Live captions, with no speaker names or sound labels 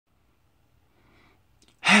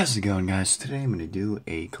How's it going, guys? Today I'm going to do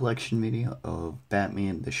a collection video of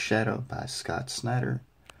Batman The Shadow by Scott Snyder.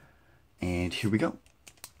 And here we go.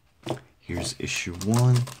 Here's issue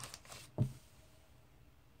 1.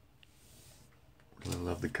 Really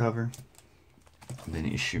love the cover. And then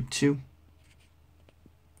issue 2.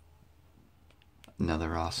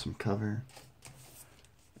 Another awesome cover.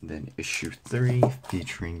 And then issue 3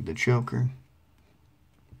 featuring the Joker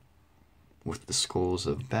with the skulls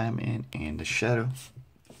of Batman and the Shadow.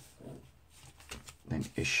 Then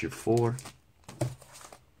issue 4.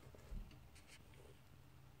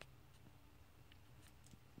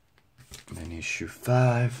 And then issue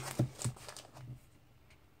 5.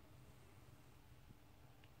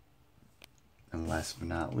 And last but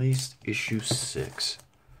not least, issue 6.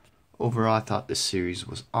 Overall, I thought this series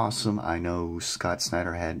was awesome. I know Scott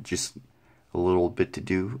Snyder had just a little bit to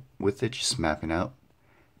do with it, just mapping out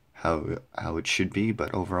how it should be,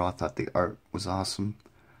 but overall I thought the art was awesome.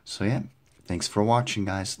 So yeah, thanks for watching,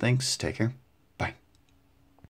 guys. Thanks, take care.